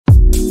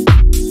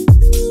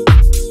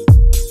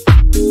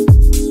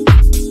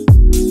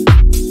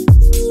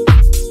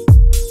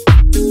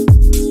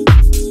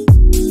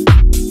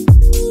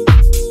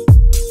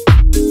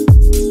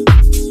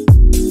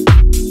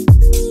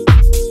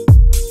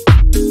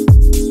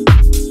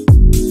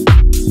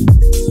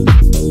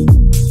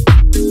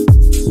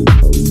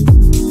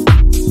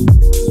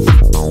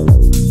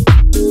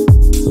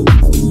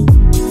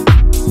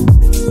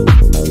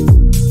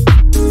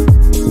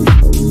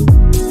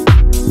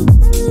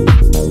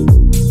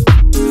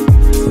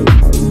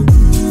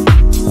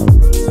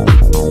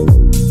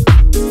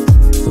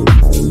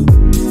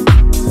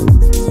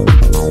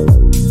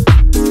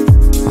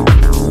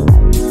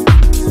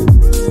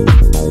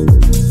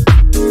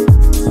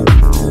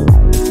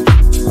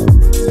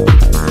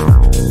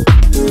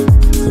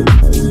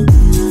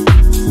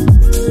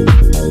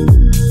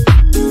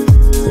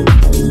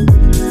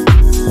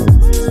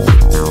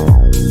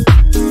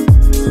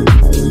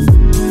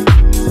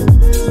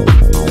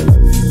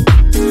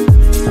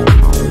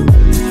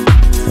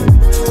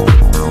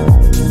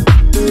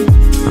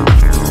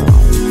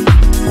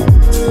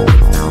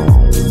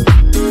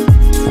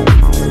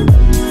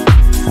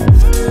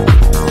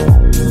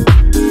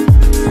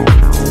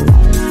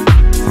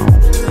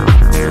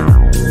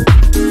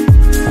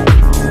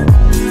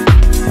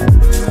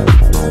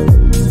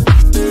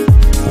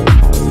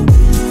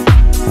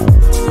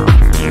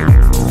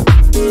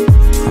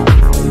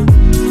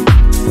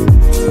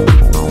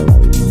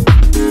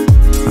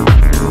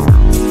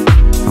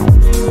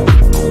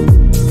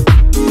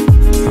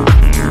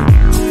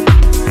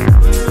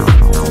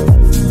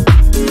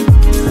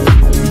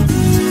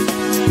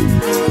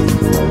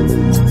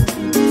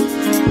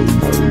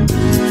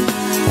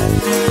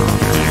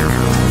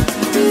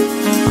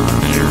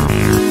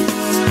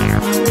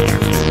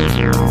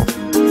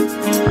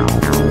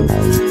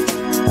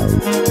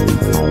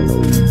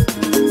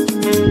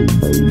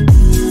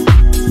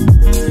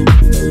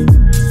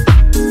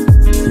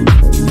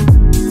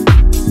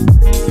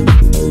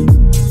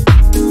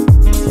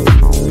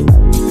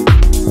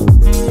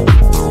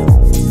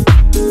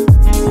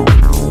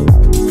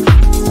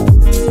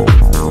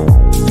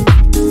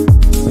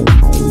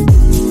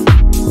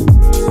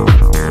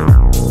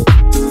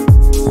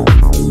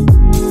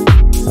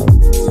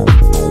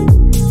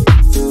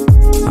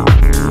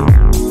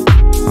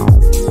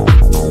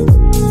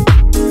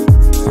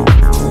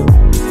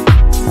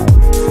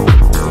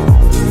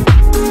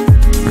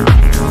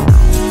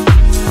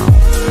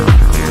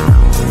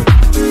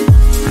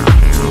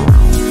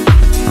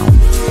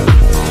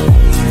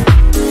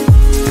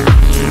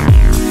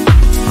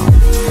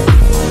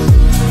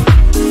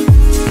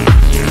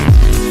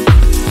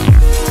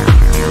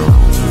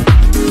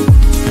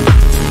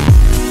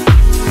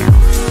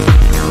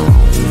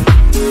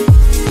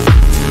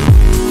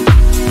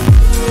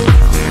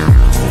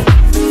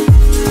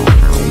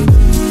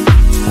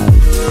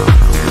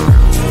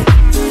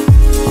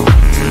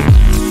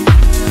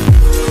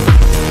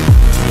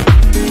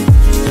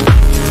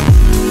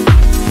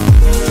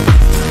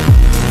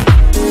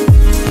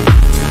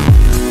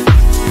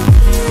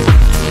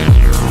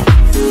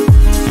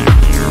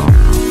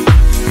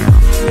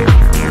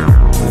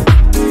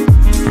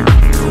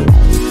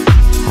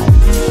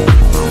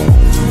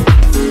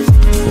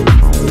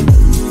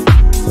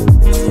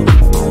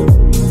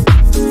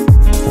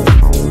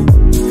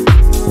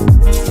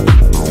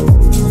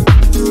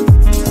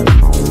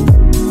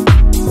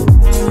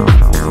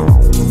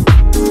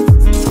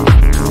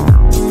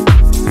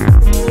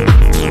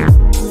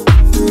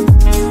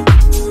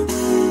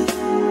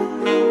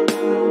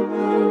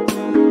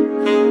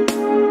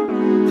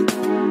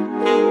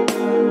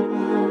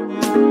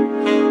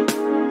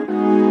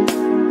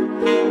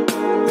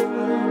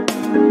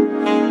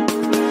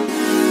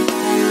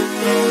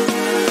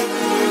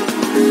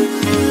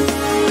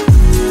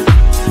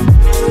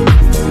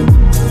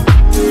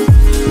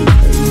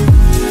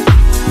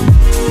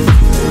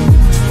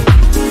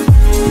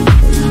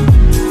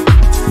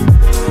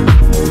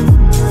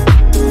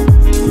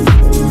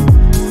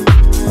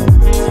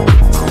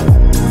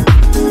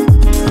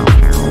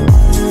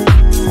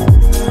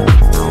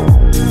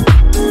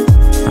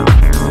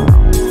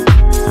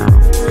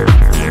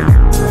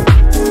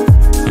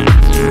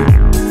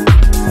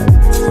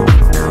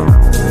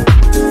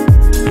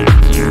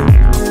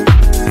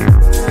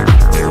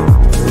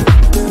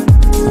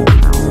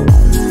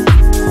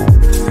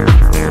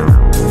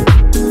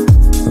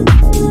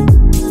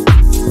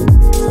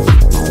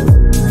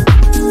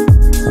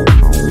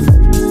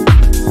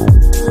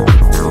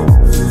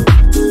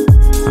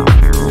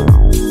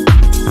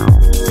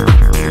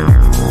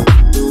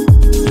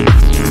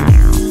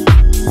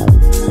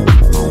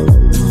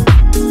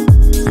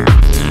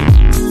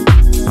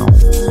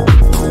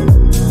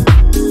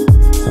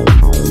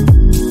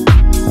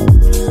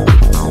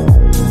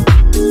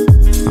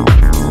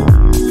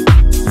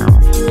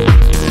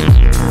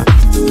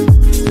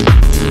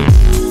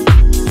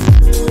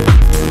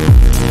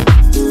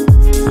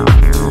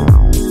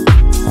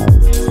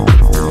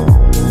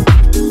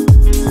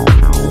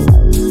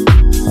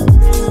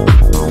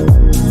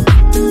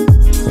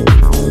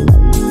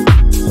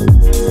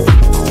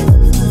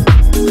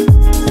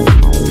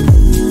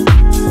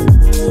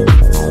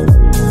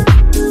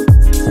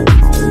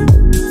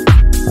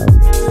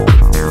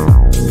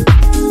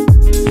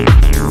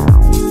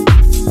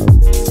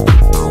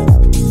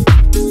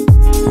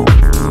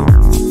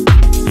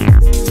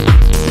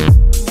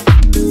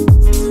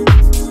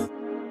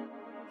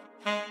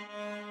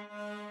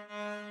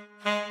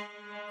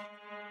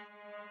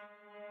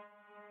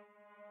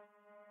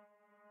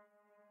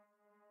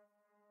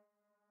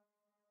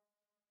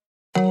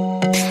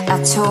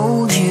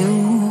told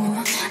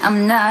you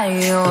I'm not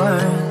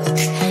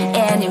yours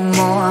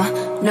anymore.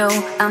 No,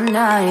 I'm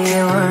not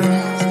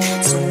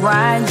yours. So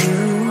why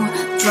you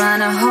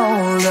trying to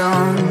hold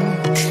on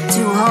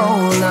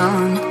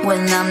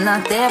when I'm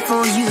not there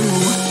for you?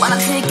 Wanna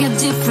take a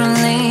different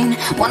lane,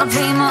 wanna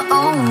play my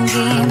own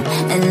game,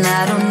 and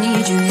I don't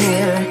need you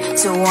here,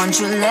 so won't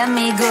you let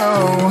me go?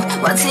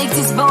 Wanna take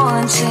this ball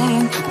and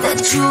chain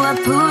that you have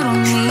put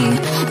on me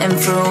and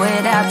throw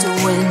it out the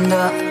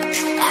window.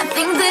 I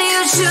think that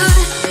you should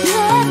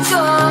let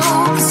go,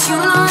 'cause you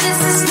know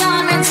this is not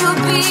meant to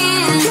be.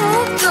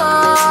 Let go.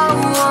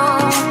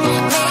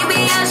 Maybe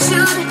I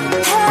should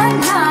have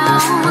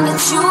known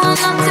that you are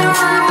not the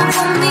right one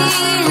for me.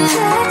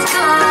 Let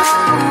go.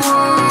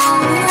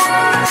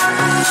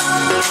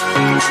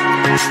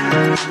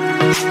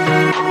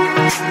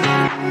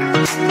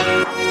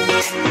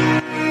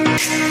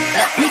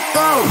 Let me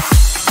go.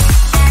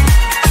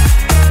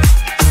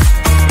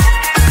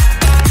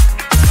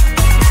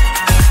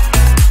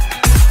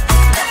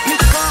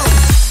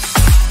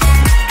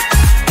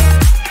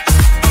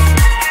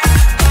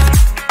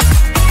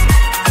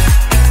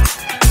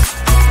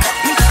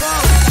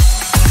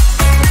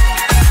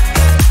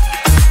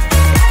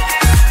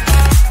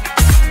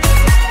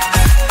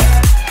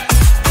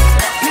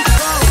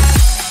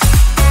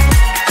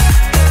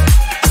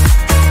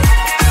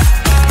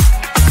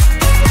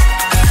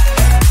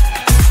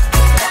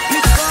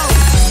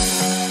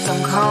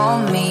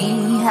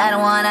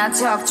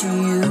 Talk to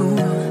you,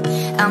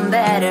 I'm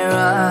better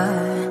off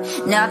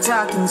not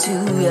talking to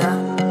you.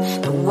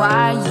 But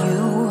why you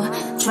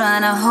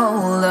trying to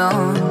hold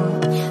on?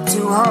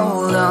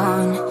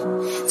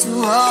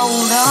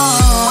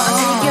 Wanna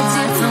take a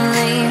different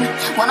lane,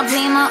 wanna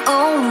play my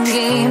own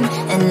game,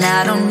 and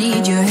I don't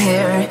need you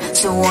here,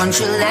 so won't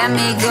you let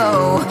me go?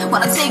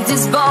 Wanna take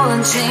this ball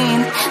and chain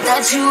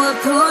that you have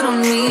put on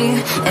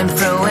me and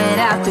throw it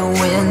out the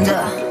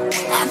window.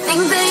 I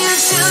think that you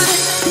should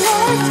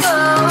let go,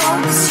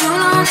 'cause you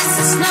know this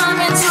is not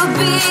meant to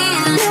be.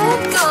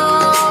 Let go.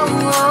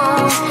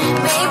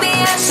 Maybe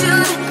I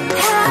should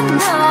have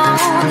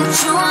known that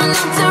you are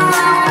not the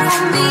right one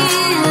for me.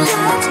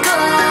 Let go.